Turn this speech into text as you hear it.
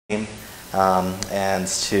and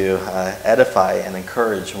to edify and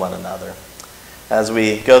encourage one another. As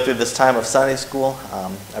we go through this time of Sunday school,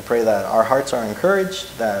 I pray that our hearts are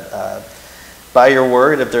encouraged, that by your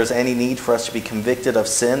word, if there's any need for us to be convicted of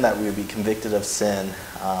sin, that we would be convicted of sin,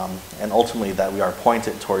 and ultimately that we are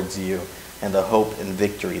pointed towards you and the hope and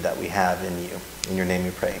victory that we have in you. In your name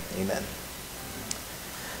we pray. Amen.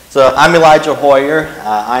 So I'm Elijah Hoyer.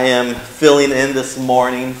 I am filling in this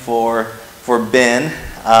morning for Ben.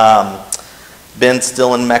 Ben's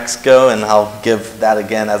still in Mexico, and I'll give that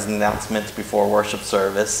again as an announcement before worship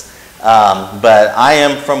service. But I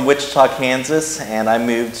am from Wichita, Kansas, and I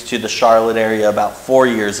moved to the Charlotte area about 4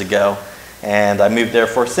 years ago, and I moved there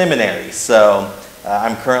for seminary. So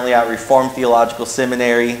I'm currently at Reformed Theological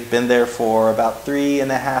Seminary, been there for about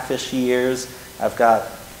 3.5-ish years. I've got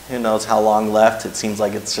who knows how long left. It seems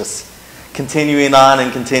like it's just continuing on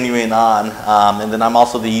and continuing on. And then I'm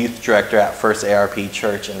also the youth director at First ARP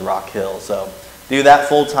Church in Rock Hill. So do that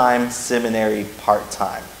full-time, seminary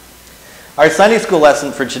part-time. Our Sunday school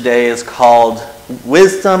lesson for today is called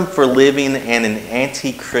Wisdom for Living in an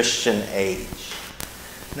Anti-Christian Age.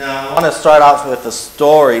 Now, I want to start off with a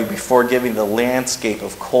story before giving the landscape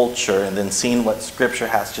of culture and then seeing what Scripture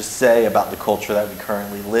has to say about the culture that we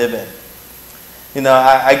currently live in. You know,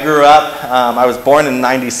 I grew up, I was born in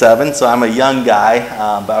 97, so I'm a young guy,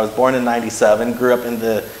 but I was born in 97, grew up in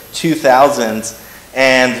the 2000s,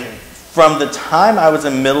 and from the time I was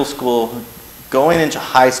in middle school, going into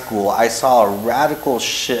high school, I saw a radical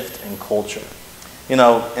shift in culture. You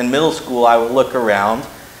know, in middle school, I would look around,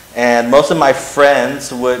 and most of my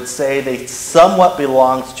friends would say they somewhat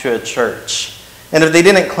belonged to a church. And if they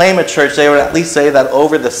didn't claim a church, they would at least say that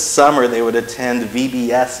over the summer they would attend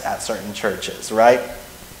VBS at certain churches, right?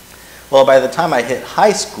 Well, by the time I hit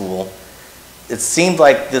high school, it seemed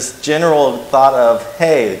like this general thought of,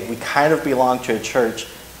 hey, we kind of belong to a church,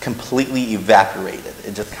 completely evaporated.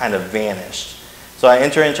 It just kind of vanished. So I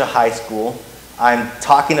enter into high school. I'm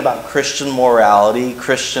talking about Christian morality,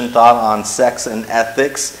 Christian thought on sex and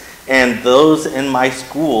ethics, and those in my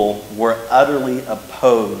school were utterly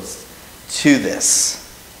opposed to this.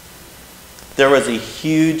 There was a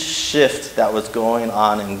huge shift that was going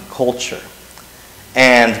on in culture.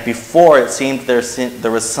 And before, it seemed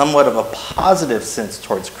there was somewhat of a positive sense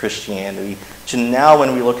towards Christianity, to now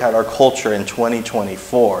when we look at our culture in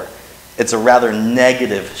 2024, it's a rather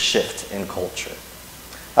negative shift in culture.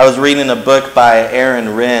 I was reading a book by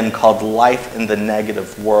Aaron Wrenn called Life in the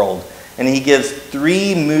Negative World, and he gives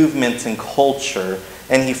 3 movements in culture,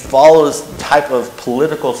 and he follows the type of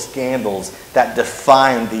political scandals that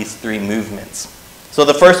define these 3 movements. So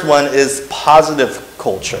the first one is positive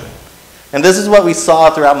culture. And this is what we saw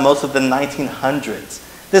throughout most of the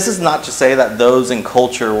 1900s. This is not to say that those in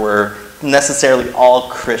culture were necessarily all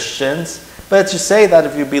Christians, but it's to say that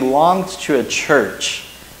if you belonged to a church,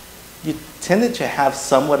 you tended to have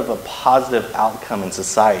somewhat of a positive outcome in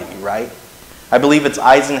society, right? I believe it's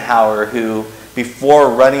Eisenhower who, before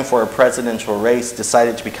running for a presidential race,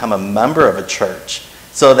 decided to become a member of a church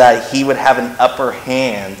so that he would have an upper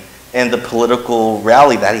hand in the political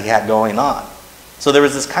rally that he had going on. So there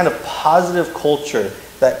was this kind of positive culture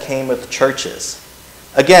that came with churches.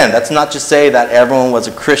 Again, that's not to say that everyone was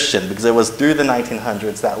a Christian, because it was through the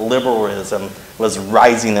 1900s that liberalism was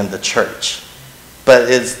rising in the church.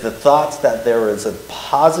 But it's the thought that there was a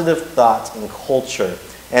positive thought in culture,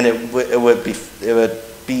 and it would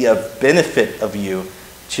be of benefit of you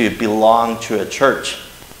to belong to a church.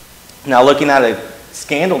 Now, looking at a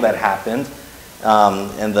scandal that happened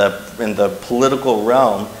in the political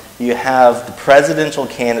realm, you have the presidential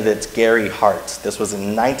candidate Gary Hart. This was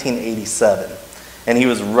in 1987, and he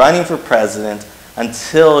was running for president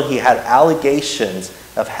until he had allegations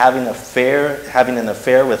of having an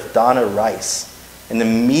affair with Donna Rice, and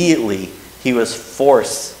immediately he was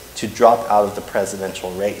forced to drop out of the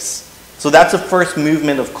presidential race. So that's the first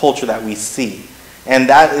movement of culture that we see. And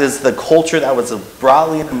that is the culture that was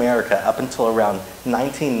broadly in America up until around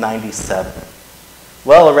 1997.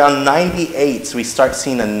 Well, around 98, we start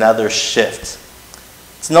seeing another shift.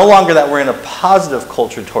 It's no longer that we're in a positive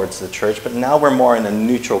culture towards the church, but now we're more in a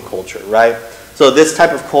neutral culture, right? So this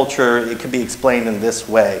type of culture, it could be explained in this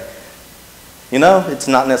way. You know, it's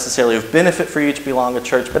not necessarily of benefit for you to belong to a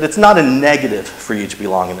church, but it's not a negative for you to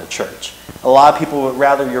belong in a church. A lot of people would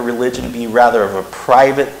rather your religion be rather of a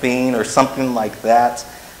private thing or something like that.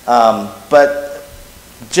 But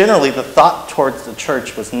generally, the thought towards the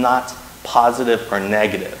church was not positive or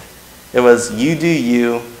negative. It was, you do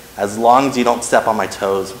you, as long as you don't step on my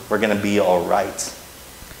toes, we're going to be all right.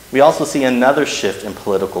 We also see another shift in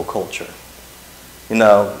political culture. You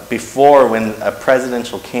know, before, when a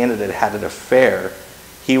presidential candidate had an affair,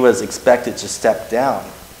 he was expected to step down.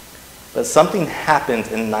 But something happened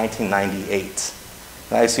in 1998.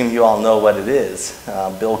 And I assume you all know what it is.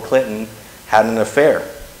 Bill Clinton had an affair.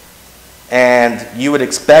 And you would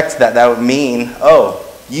expect that that would mean, oh,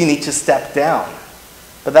 you need to step down.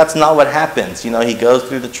 But that's not what happens. You know, he goes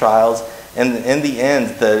through the trials, and in the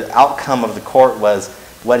end, the outcome of the court was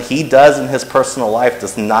what he does in his personal life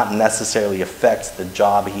does not necessarily affect the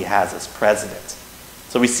job he has as president.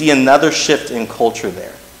 So we see another shift in culture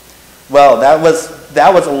there. Well, that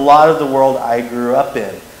was a lot of the world I grew up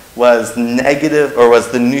in, was negative, or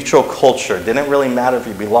was the neutral culture. It didn't really matter if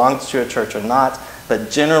you belonged to a church or not,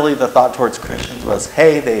 but generally the thought towards Christians was,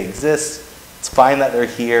 hey, they exist, it's fine that they're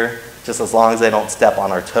here, just as long as they don't step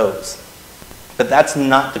on our toes. But that's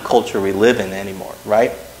not the culture we live in anymore,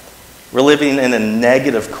 right? We're living in a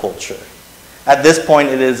negative culture. At this point,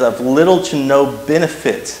 it is of little to no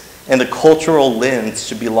benefit in the cultural lens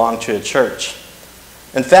to belong to a church.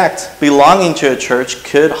 In fact, belonging to a church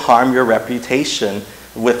could harm your reputation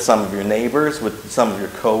with some of your neighbors, with some of your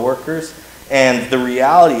coworkers. And the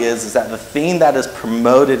reality is that the thing that is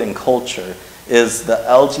promoted in culture is the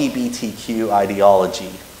LGBTQ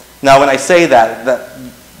ideology. Now, when I say that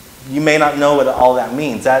you may not know what all that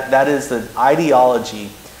means. That is the ideology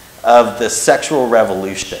of the sexual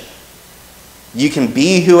revolution. You can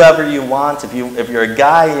be whoever you want. If you're a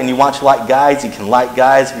guy and you want to like guys, you can like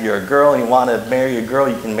guys. If you're a girl and you want to marry a girl,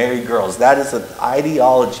 you can marry girls. That is the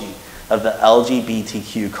ideology of the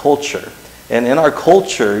LGBTQ culture. And in our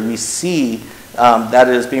culture, we see that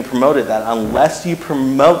it is being promoted that unless you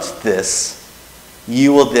promote this,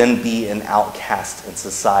 you will then be an outcast in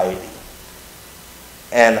society.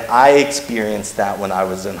 And I experienced that when I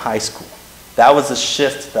was in high school. That was a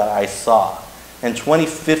shift that I saw. And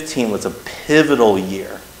 2015 was a pivotal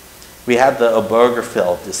year. We had the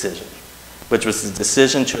Obergefell decision, which was the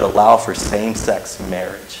decision to allow for same-sex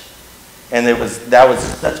marriage. And that was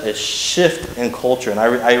such a shift in culture. And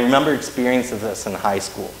I remember experiencing this in high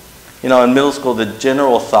school. You know, in middle school, the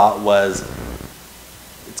general thought was,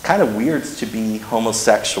 it's kind of weird to be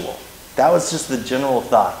homosexual. That was just the general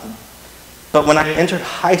thought. But when I entered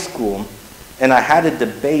high school, and I had a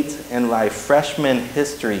debate in my freshman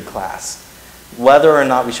history class whether or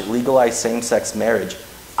not we should legalize same-sex marriage,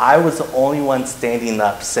 I was the only one standing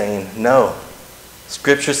up saying, no,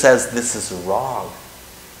 Scripture says this is wrong.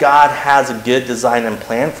 God has a good design and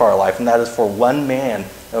plan for our life, and that is for one man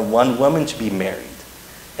and one woman to be married.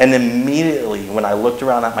 And immediately, when I looked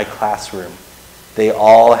around at my classroom, they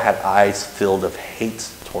all had eyes filled of hate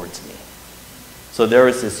towards me. So there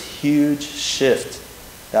was this huge shift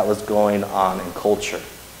that was going on in culture.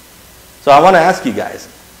 So I want to ask you guys,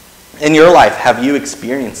 in your life, have you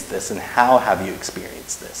experienced this, and how have you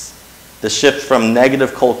experienced this? The shift from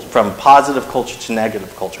positive culture to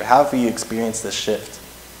negative culture. How have you experienced this shift?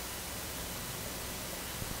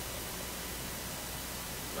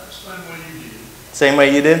 Same way you did. Same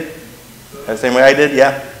way you did? The same way I did,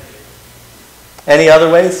 yeah. Any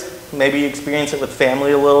other ways? Maybe you experience it with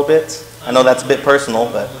family a little bit. I know that's a bit personal,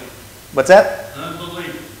 but what's that?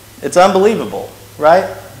 Unbelievable. It's unbelievable,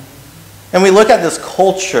 right? And we look at this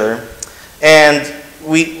culture, and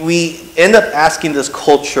we end up asking this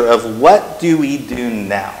culture of, what do we do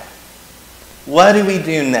now? What do we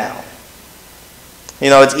do now?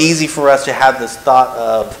 You know, it's easy for us to have this thought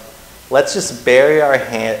of, let's just bury our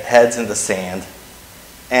heads in the sand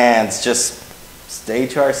and just stay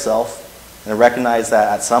to ourselves and recognize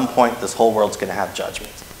that at some point this whole world's going to have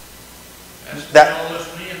judgment. That's what all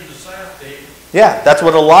us men in the South did. Yeah, that's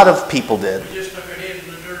what a lot of people did. We just stuck our heads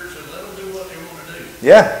in the dirt and said, let them do what they want to do.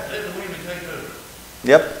 Yeah. Let the women take over.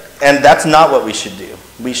 Yep. And that's not what we should do.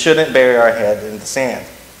 We shouldn't bury our head in the sand.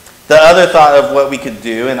 The other thought of what we could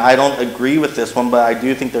do, and I don't agree with this one, but I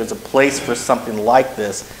do think there's a place for something like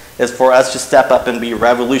this, is for us to step up and be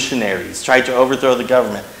revolutionaries, try to overthrow the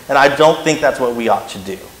government. And I don't think that's what we ought to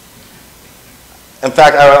do. In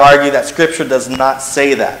fact, I would argue that Scripture does not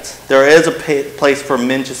say that. There is a place for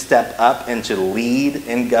men to step up and to lead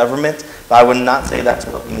in government, but I would not say that's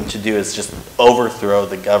what we need to do, is just overthrow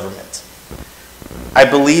the government. I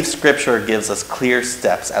believe Scripture gives us clear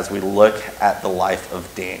steps as we look at the life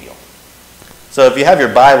of Daniel. So if you have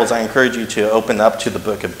your Bibles, I encourage you to open up to the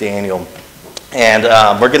book of Daniel. And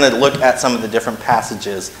we're going to look at some of the different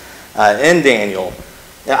passages in Daniel.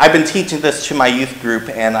 I've been teaching this to my youth group,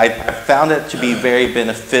 and I found it to be very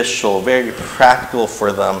beneficial, very practical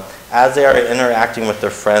for them as they are interacting with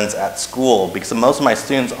their friends at school, because most of my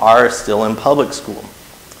students are still in public school.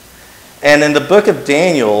 And in the book of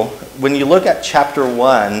Daniel, when you look at chapter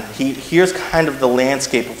 1, here's kind of the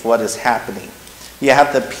landscape of what is happening. You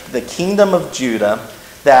have the kingdom of Judah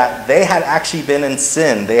that they had actually been in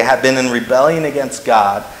sin. They had been in rebellion against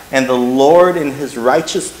God, and the Lord in his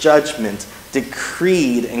righteous judgment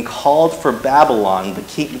decreed and called for Babylon, the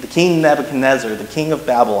king Nebuchadnezzar, the king of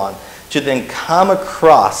Babylon, to then come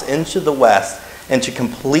across into the west and to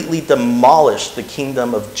completely demolish the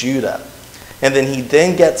kingdom of Judah. And then he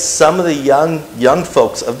then gets some of the young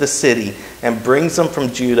folks of the city and brings them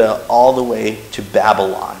from Judah all the way to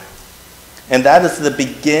Babylon. And that is the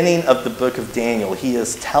beginning of the book of Daniel. He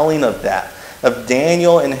is telling of that, of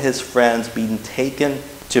Daniel and his friends being taken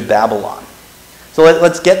to Babylon. So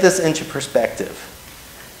let's get this into perspective.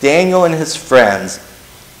 Daniel and his friends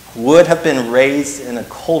would have been raised in a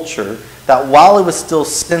culture that while it was still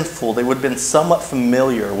sinful, they would have been somewhat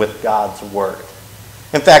familiar with God's word.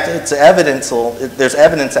 In fact, there's evidence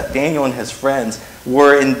that Daniel and his friends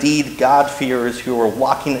were indeed God-fearers who were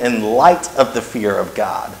walking in light of the fear of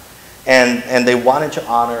God. And they wanted to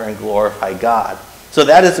honor and glorify God. So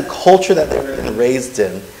that is a culture that they were then raised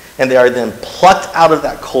in. And they are then plucked out of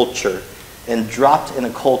that culture and dropped in a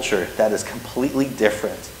culture that is completely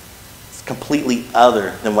different. It's completely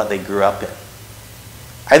other than what they grew up in.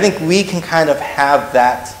 I think we can kind of have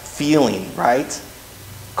that feeling, right?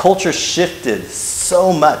 Culture shifted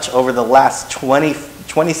so much over the last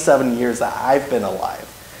 27 years that I've been alive.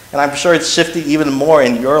 And I'm sure it's shifted even more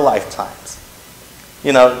in your lifetimes.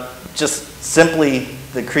 You know, just simply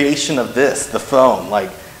the creation of this, the phone. Like,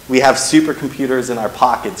 we have supercomputers in our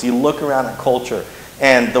pockets. You look around at culture,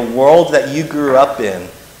 and the world that you grew up in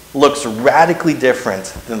looks radically different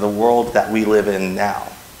than the world that we live in now.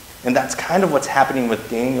 And that's kind of what's happening with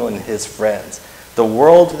Daniel and his friends. The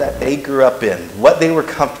world that they grew up in, what they were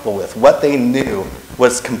comfortable with, what they knew,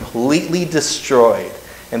 was completely destroyed.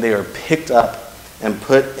 And they were picked up and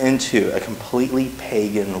put into a completely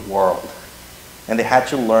pagan world. And they had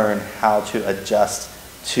to learn how to adjust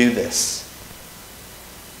to this.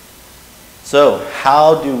 So,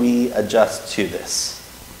 how do we adjust to this?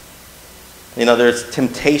 You know, there's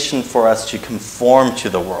temptation for us to conform to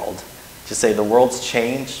the world, to say the world's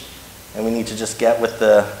changed and we need to just get with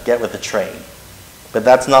the train. But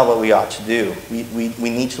that's not what we ought to do. We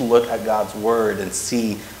need to look at God's word and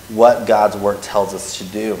see what God's word tells us to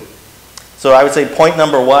do. So I would say point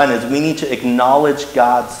number one is we need to acknowledge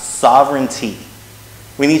God's sovereignty.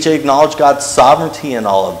 We need to acknowledge God's sovereignty in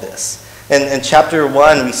all of this. And in chapter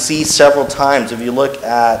 1, we see several times, if you look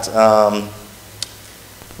at,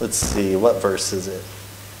 let's see, what verse is it?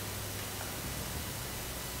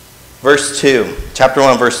 Verse 2, chapter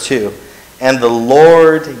 1, verse 2. And the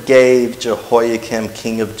Lord gave Jehoiakim,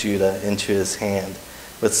 king of Judah, into his hand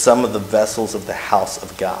with some of the vessels of the house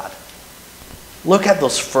of God. Look at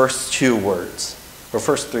those first two words, or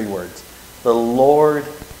first three words. The Lord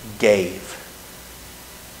gave.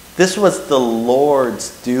 This was the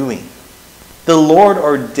Lord's doing. The Lord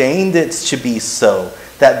ordained it to be so,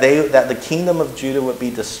 that the kingdom of Judah would be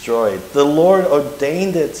destroyed. The Lord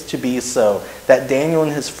ordained it to be so, that Daniel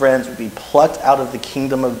and his friends would be plucked out of the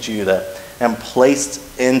kingdom of Judah and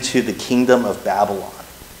placed into the kingdom of Babylon.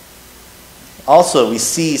 Also, we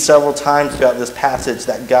see several times throughout this passage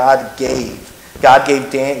that God gave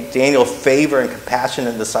Daniel favor and compassion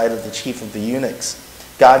in the sight of the chief of the eunuchs.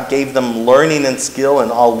 God gave them learning and skill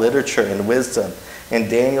in all literature and wisdom. And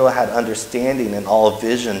Daniel had understanding in all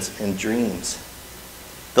visions and dreams.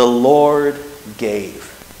 The Lord gave.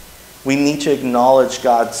 We need to acknowledge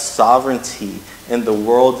God's sovereignty in the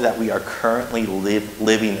world that we are currently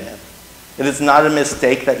living in. It is not a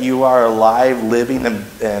mistake that you are alive, living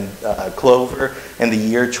in Clover in the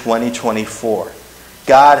year 2024.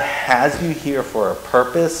 God has you here for a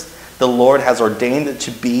purpose. The Lord has ordained it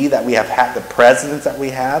to be that we have had the presidents that we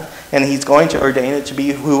have, and he's going to ordain it to be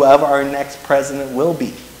whoever our next president will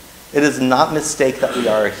be. It is not a mistake that we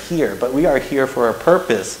are here, but we are here for a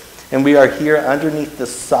purpose, and we are here underneath the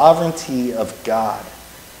sovereignty of God.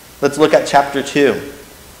 Let's look at chapter 2.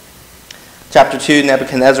 Chapter 2,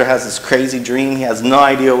 Nebuchadnezzar has this crazy dream. He has no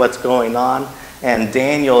idea what's going on, and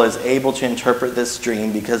Daniel is able to interpret this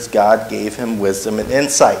dream because God gave him wisdom and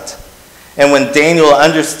insight. And when Daniel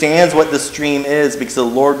understands what this dream is, because the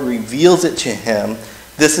Lord reveals it to him,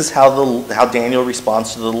 this is how Daniel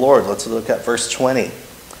responds to the Lord. Let's look at verse 20.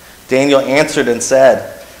 Daniel answered and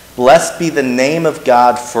said, "Blessed be the name of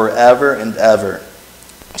God forever and ever,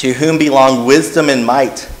 to whom belong wisdom and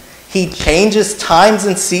might. He changes times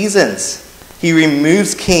and seasons. He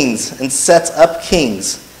removes kings and sets up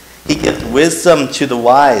kings. He gives wisdom to the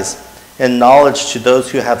wise and knowledge to those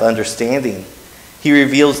who have understanding. He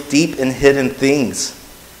reveals deep and hidden things.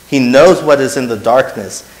 He knows what is in the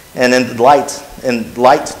darkness, and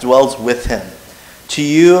light dwells with him. To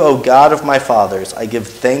you, O God of my fathers, I give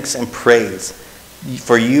thanks and praise,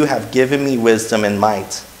 For you have given me wisdom and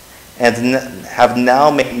might, and have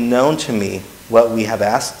now made known to me what we have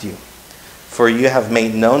asked you. For you have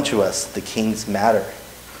made known to us the king's matter.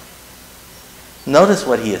 Notice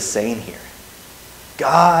what he is saying here.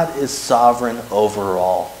 God is sovereign over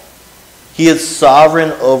all. He is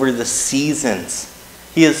sovereign over the seasons.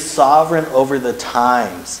 He is sovereign over the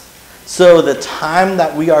times. So the time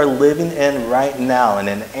that we are living in right now in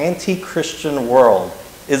an anti-Christian world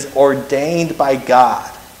is ordained by God,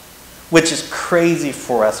 which is crazy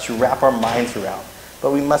for us to wrap our minds around.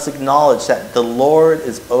 But we must acknowledge that the Lord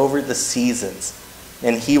is over the seasons,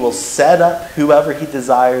 and he will set up whoever he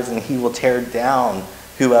desires, and he will tear down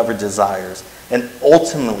whoever desires. And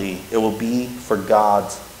ultimately, it will be for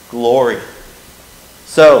God's glory.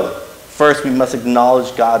 So, first, we must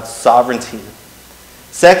acknowledge God's sovereignty.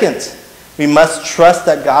 Second, we must trust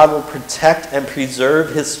that God will protect and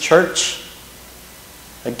preserve his church.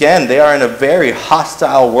 Again, they are in a very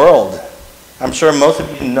hostile world. I'm sure most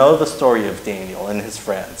of you know the story of Daniel and his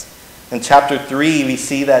friends. In chapter 3, we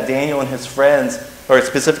see that Daniel and his friends, or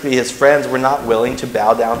specifically his friends, were not willing to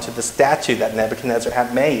bow down to the statue that Nebuchadnezzar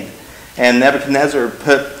had made. And Nebuchadnezzar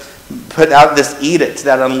put out this edict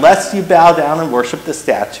that unless you bow down and worship the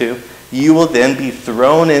statue, you will then be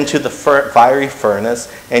thrown into the fiery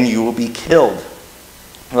furnace and you will be killed.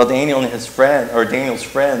 Well, Daniel and his friend, or Daniel's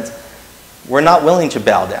friends, were not willing to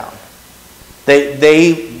bow down.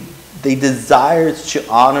 They desired to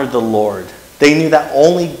honor the Lord. They knew that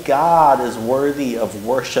only God is worthy of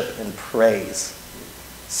worship and praise.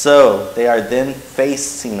 So they are then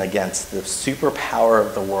facing against the superpower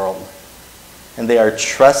of the world. And they are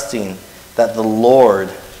trusting that the Lord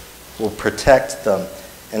will protect them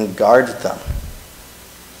and guard them.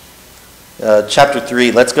 Chapter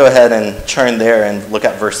 3, let's go ahead and turn there and look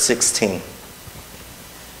at verse 16.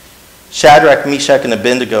 Shadrach, Meshach, and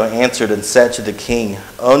Abednego answered and said to the king,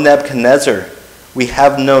 O Nebuchadnezzar, we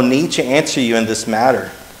have no need to answer you in this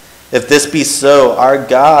matter. If this be so, our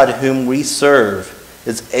God whom we serve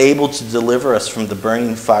is able to deliver us from the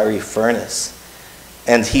burning fiery furnace.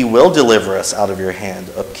 And he will deliver us out of your hand,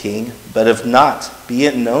 O king. But if not, be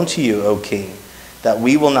it known to you, O king, that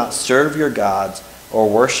we will not serve your gods or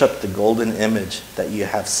worship the golden image that you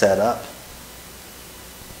have set up.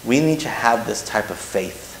 We need to have this type of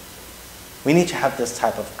faith. We need to have this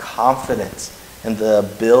type of confidence in the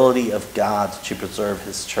ability of God to preserve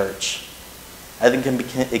his church. I think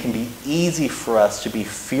it can be easy for us to be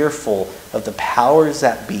fearful of the powers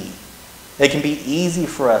that be. It can be easy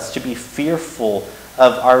for us to be fearful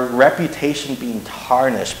of our reputation being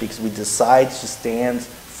tarnished because we decide to stand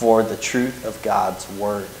for the truth of God's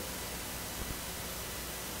word.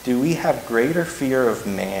 Do we have greater fear of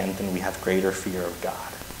man than we have greater fear of God?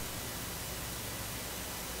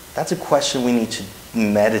 That's a question we need to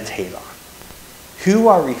meditate on. Who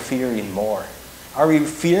are we fearing more? Are we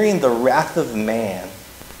fearing the wrath of man?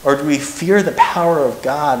 Or do we fear the power of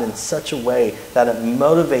God in such a way that it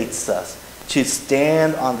motivates us to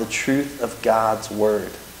stand on the truth of God's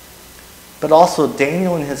word? But also,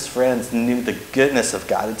 Daniel and his friends knew the goodness of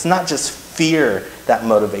God. It's not just fear that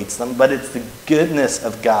motivates them, but it's the goodness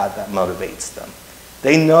of God that motivates them.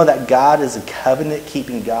 They know that God is a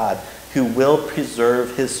covenant-keeping God who will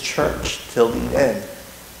preserve his church till the end.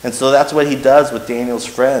 And so that's what he does with Daniel's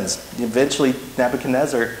friends. Eventually,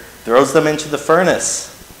 Nebuchadnezzar throws them into the furnace.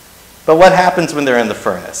 But what happens when they're in the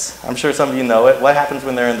furnace? I'm sure some of you know it. What happens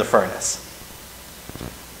when they're in the furnace?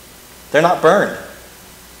 They're not burned.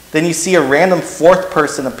 Then you see a random fourth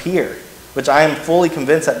person appear, which I am fully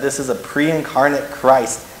convinced that this is a pre-incarnate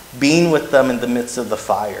Christ being with them in the midst of the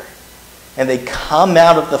fire. And they come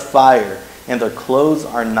out of the fire, and their clothes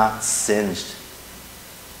are not singed.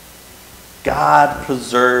 God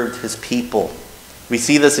preserved his people. We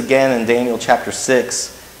see this again in Daniel chapter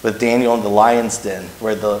 6 with Daniel in the lion's den,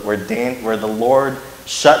 where the Lord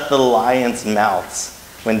shut the lions' mouths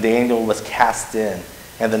when Daniel was cast in.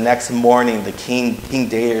 And the next morning, the King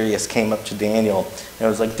Darius came up to Daniel and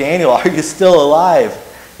was like, Daniel, are you still alive?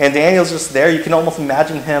 And Daniel's just there. You can almost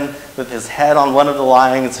imagine him with his head on one of the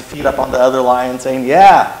lions, his feet up on the other lion, saying,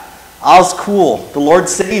 yeah, I was cool. The Lord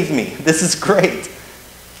saved me. This is great.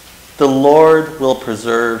 The Lord will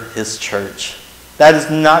preserve his church. That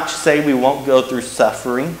is not to say we won't go through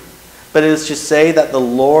suffering, but it is to say that the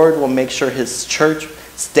Lord will make sure his church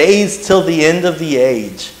stays till the end of the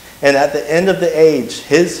age. And at the end of the age,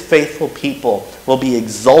 his faithful people will be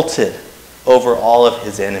exalted over all of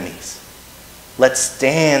his enemies. Let's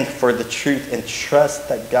stand for the truth and trust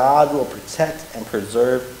that God will protect and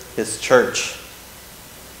preserve his church.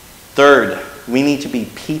 Third, we need to be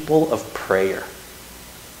people of prayer.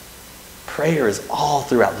 Prayer is all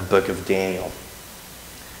throughout the book of Daniel.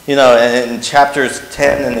 You know, in chapters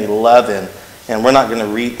 10 and 11, and we're not going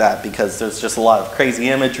to read that because there's just a lot of crazy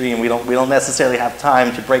imagery, and we don't necessarily have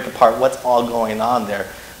time to break apart what's all going on there.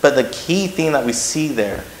 But the key thing that we see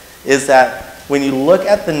there is that when you look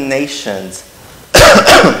at the nations,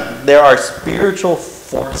 there are spiritual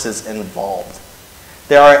forces involved.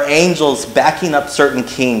 There are angels backing up certain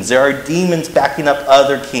kings. There are demons backing up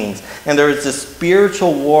other kings. And there is this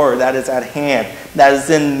spiritual war that is at hand that is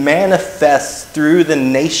then manifest through the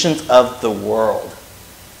nations of the world.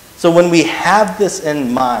 So when we have this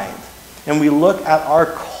in mind and we look at our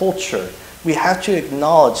culture, we have to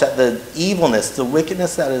acknowledge that the evilness, the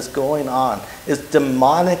wickedness that is going on is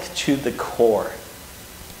demonic to the core.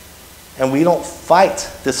 And we don't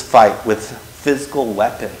fight this fight with physical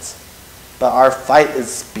weapons. But our fight is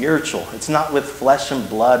spiritual. It's not with flesh and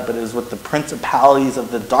blood, but it is with the principalities of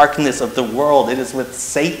the darkness of the world. It is with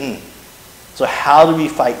Satan. So how do we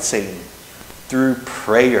fight Satan? Through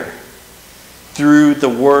prayer. Through the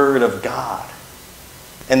Word of God.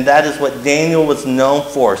 And that is what Daniel was known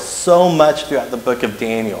for so much throughout the book of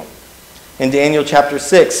Daniel. In Daniel chapter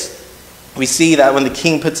 6, we see that when the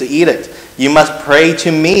king puts an edict, you must pray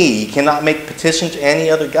to me. You cannot make petition to any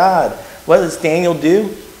other God. What does Daniel do?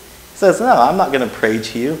 He says, no, I'm not going to pray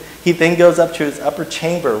to you. He then goes up to his upper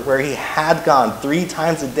chamber where he had gone 3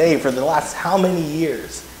 times a day for the last how many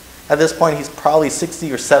years? At this point, he's probably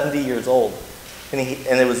 60 or 70 years old. And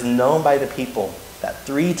it was known by the people that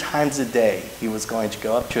 3 times a day he was going to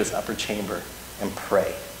go up to his upper chamber and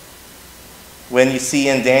pray. When you see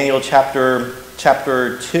in Daniel chapter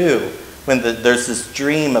 2, when there's this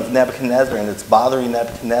dream of Nebuchadnezzar and it's bothering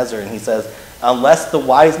Nebuchadnezzar, and he says, unless the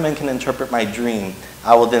wise men can interpret my dream,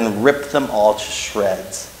 I will then rip them all to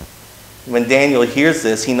shreds. When Daniel hears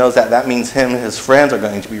this, he knows that means him and his friends are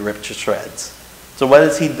going to be ripped to shreds. So what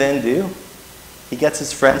does he then do? He gets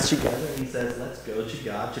his friends together and he says, let's go to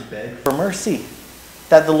God to beg for mercy.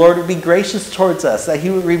 That the Lord would be gracious towards us, that he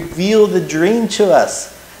would reveal the dream to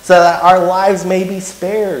us, so that our lives may be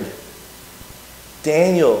spared.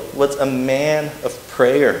 Daniel was a man of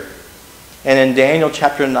prayer. And in Daniel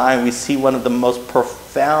chapter 9, we see one of the most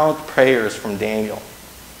profound prayers from Daniel.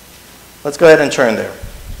 Let's go ahead and turn there.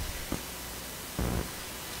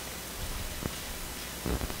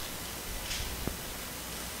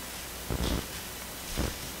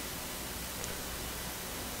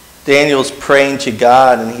 Daniel's praying to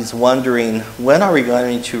God, and he's wondering, when are we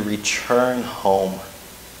going to return home?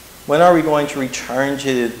 When are we going to return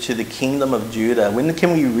to the kingdom of Judah? When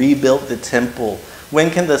can we rebuild the temple?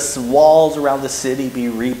 When can the walls around the city be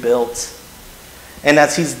rebuilt? And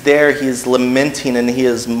as he's there, he is lamenting and he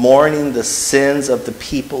is mourning the sins of the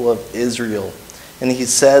people of Israel. And he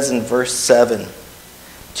says in verse 7,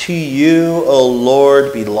 to you, O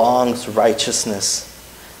Lord, belongs righteousness,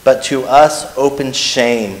 but to us open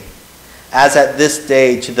shame. As at this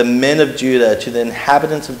day, to the men of Judah, to the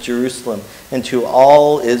inhabitants of Jerusalem, and to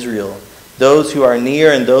all Israel, those who are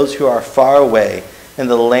near and those who are far away, in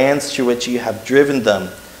the lands to which you have driven them,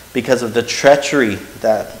 because of the treachery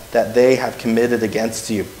that they have committed against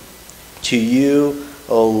you. To you,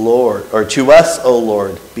 O Lord, or to us, O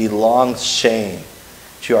Lord, belongs shame,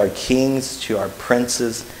 to our kings, to our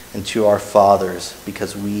princes, and to our fathers,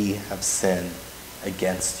 because we have sinned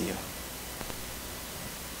against you.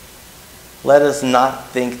 Let us not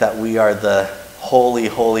think that we are the holy,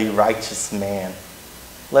 holy, righteous man.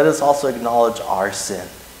 Let us also acknowledge our sin.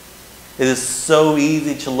 It is so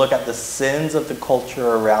easy to look at the sins of the culture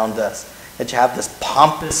around us and to have this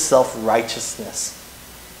pompous self-righteousness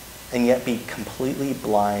and yet be completely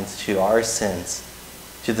blind to our sins,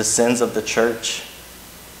 to the sins of the church,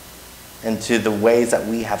 and to the ways that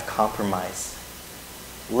we have compromised.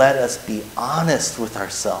 Let us be honest with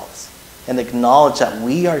ourselves and acknowledge that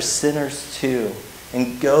we are sinners too,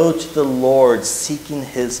 and go to the Lord seeking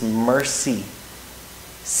his mercy,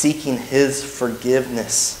 seeking his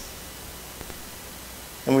forgiveness.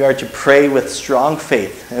 And we are to pray with strong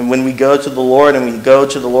faith. And when we go to the Lord and we go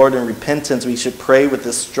to the Lord in repentance, we should pray with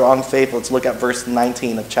this strong faith. Let's look at verse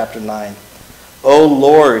 19 of chapter 9. O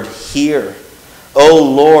Lord, hear. O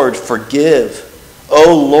Lord, forgive.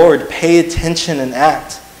 O Lord, pay attention and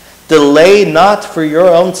act. Delay not for your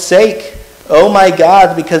own sake, O my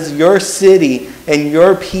God, because your city and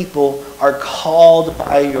your people are called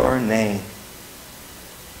by your name.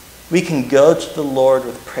 We can go to the Lord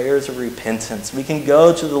with prayers of repentance. We can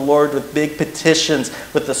go to the Lord with big petitions,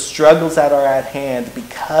 with the struggles that are at hand,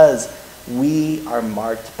 because we are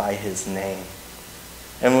marked by his name.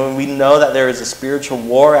 And when we know that there is a spiritual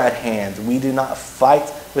war at hand, we do not fight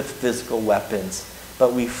with physical weapons,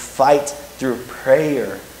 but we fight through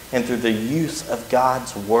prayer and through the use of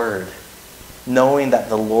God's word. knowing that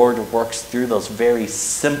the Lord works through those very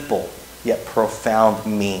simple yet profound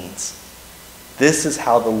means. This is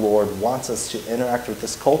how the Lord wants us to interact with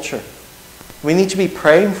this culture. We need to be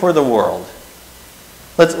praying for the world.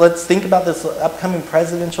 Let's think about this upcoming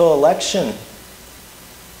presidential election.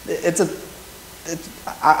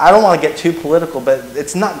 I don't want to get too political, but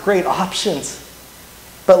it's not great options.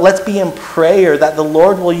 But let's be in prayer that the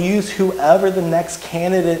Lord will use whoever the next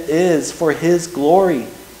candidate is for His glory.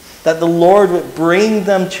 That the Lord would bring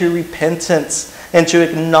them to repentance and to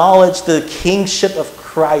acknowledge the kingship of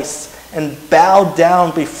Christ and bow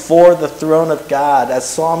down before the throne of God. As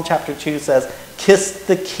Psalm chapter 2 says, "Kiss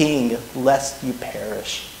the King, lest you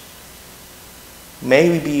perish." May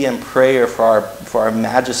we be in prayer for our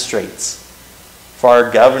magistrates, for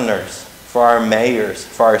our governors, for our mayors,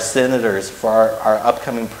 for our senators, for our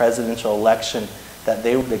upcoming presidential election, that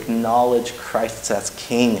they would acknowledge Christ as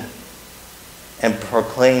King and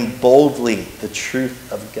proclaim boldly the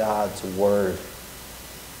truth of God's word.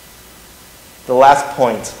 The last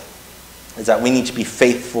point is that we need to be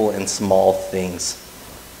faithful in small things.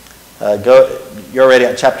 You're already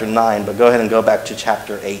at chapter 9, but go ahead and go back to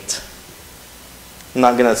chapter 8. I'm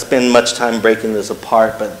not going to spend much time breaking this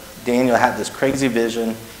apart, but Daniel had this crazy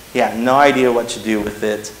vision. He had no idea what to do with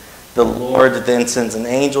it. The Lord then sends an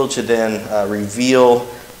angel to then reveal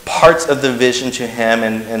parts of the vision to him.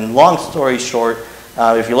 And long story short,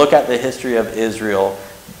 if you look at the history of Israel,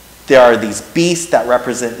 there are these beasts that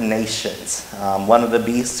represent nations. One of the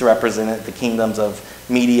beasts represented the kingdoms of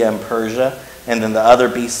Media and Persia, and then the other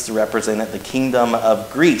beasts represented the kingdom of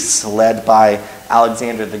Greece, led by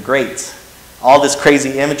Alexander the Great. All this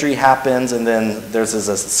crazy imagery happens, and then there's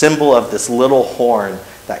a symbol of this little horn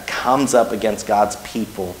that comes up against God's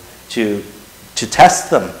people to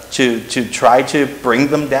test them, to try to bring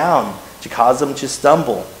them down, to cause them to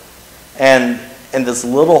stumble. And this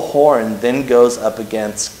little horn then goes up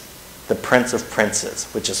against the Prince of Princes,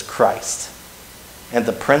 which is Christ. And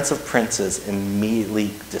the Prince of Princes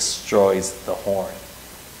immediately destroys the horn.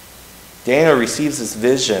 Daniel receives this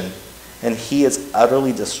vision, and he is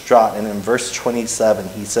utterly distraught. And in verse 27,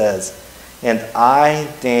 he says, "And I,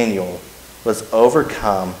 Daniel, was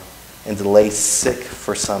overcome and lay sick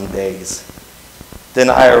for some days. Then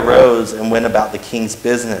I arose and went about the king's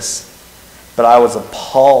business, but I was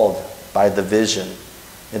appalled by the vision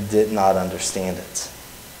and did not understand it."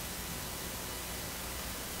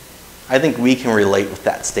 I think we can relate with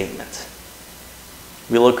that statement.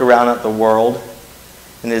 We look around at the world,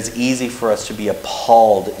 and it's easy for us to be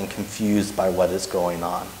appalled and confused by what is going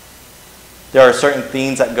on. There are certain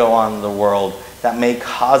things that go on in the world that may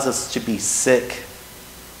cause us to be sick.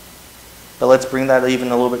 But let's bring that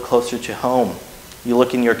even a little bit closer to home. You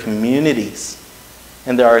look in your communities,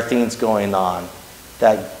 and there are things going on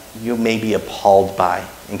that you may be appalled by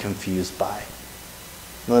and confused by.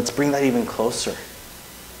 And let's bring that even closer.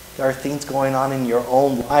 There are things going on in your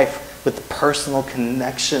own life with personal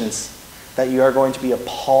connections that you are going to be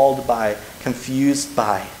appalled by, confused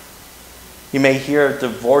by. You may hear of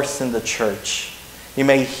divorce in the church. You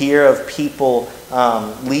may hear of people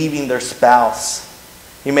leaving their spouse.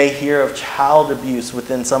 You may hear of child abuse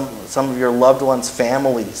within some of your loved ones'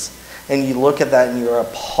 families. And you look at that and you're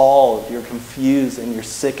appalled, you're confused, and you're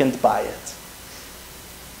sickened by it.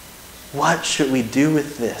 What should we do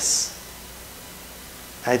with this?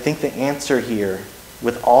 I think the answer here,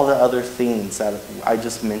 with all the other things that I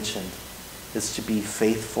just mentioned, is to be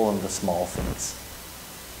faithful in the small things.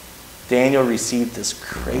 Daniel received this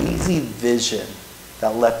crazy vision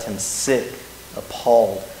that left him sick,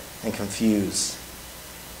 appalled, and confused.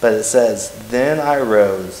 But it says, "Then I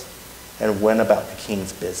rose and went about the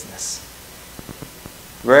king's business."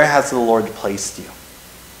 Where has the Lord placed you?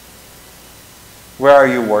 Where are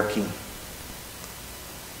you working?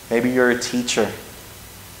 Maybe you're a teacher.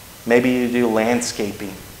 Maybe you do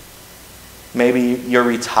landscaping. Maybe you're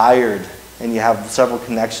retired and you have several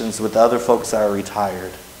connections with other folks that are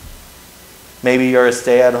retired. Maybe you're a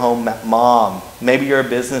stay-at-home mom. Maybe you're a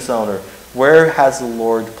business owner. Where has the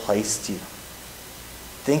Lord placed you?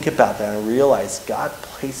 Think about that and realize God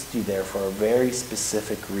placed you there for a very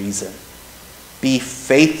specific reason. Be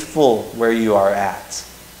faithful where you are at.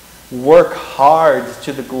 Work hard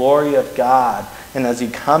to the glory of God. And as you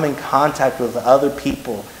come in contact with other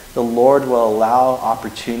people, the Lord will allow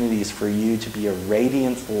opportunities for you to be a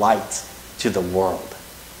radiant light to the world.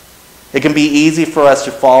 It can be easy for us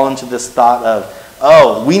to fall into this thought of,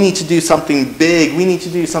 oh, we need to do something big, we need to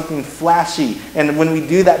do something flashy, and when we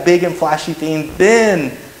do that big and flashy thing,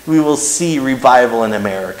 then we will see revival in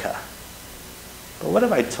America. But what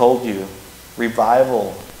if I told you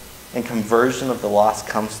revival and conversion of the lost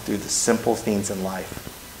comes through the simple things in life?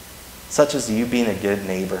 such as you being a good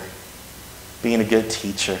neighbor, being a good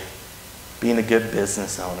teacher, being a good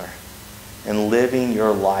business owner, and living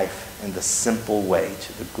your life in the simple way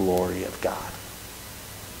to the glory of God.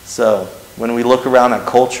 So, when we look around at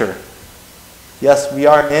culture, yes, we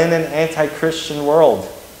are in an anti-Christian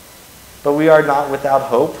world, but we are not without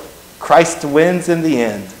hope. Christ wins in the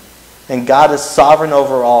end, and God is sovereign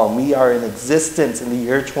over all, and we are in existence in the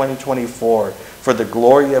year 2024 for the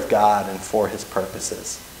glory of God and for His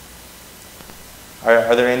purposes.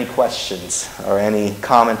 Are there any questions or any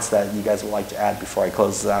comments that you guys would like to add before I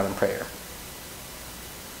close this out in prayer?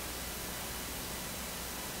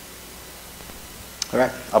 All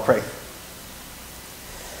right, I'll pray.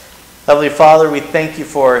 Heavenly Father, we thank you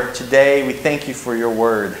for today. We thank you for your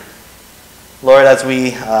word. Lord, as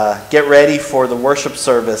we get ready for the worship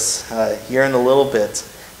service here in a little bit,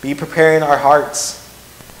 be preparing our hearts.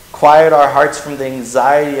 Quiet our hearts from the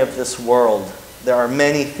anxiety of this world. There are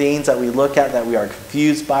many things that we look at that we are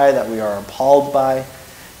confused by, that we are appalled by.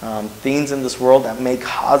 Things in this world that may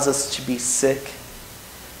cause us to be sick.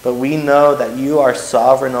 But we know that you are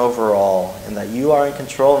sovereign over all, and that you are in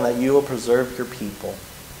control, and that you will preserve your people.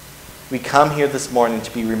 We come here this morning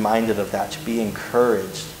to be reminded of that, to be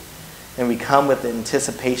encouraged. And we come with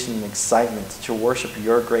anticipation and excitement to worship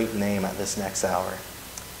your great name at this next hour.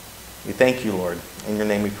 We thank you, Lord. In your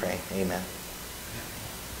name we pray. Amen.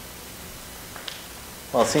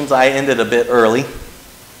 Well, it seems I ended a bit early.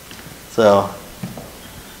 So,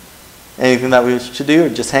 anything that we should do, or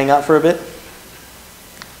just hang out for a bit?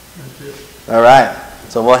 That's it. All right.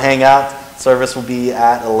 So we'll hang out. Service will be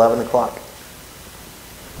at 11 o'clock.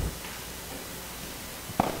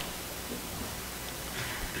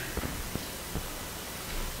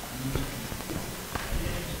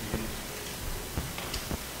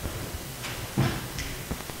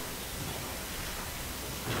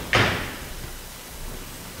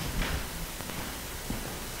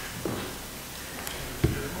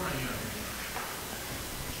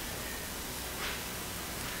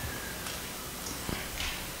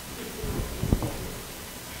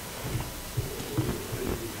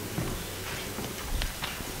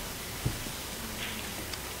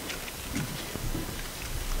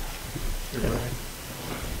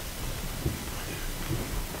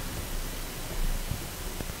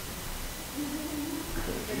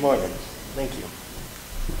 Good morning. Thank you.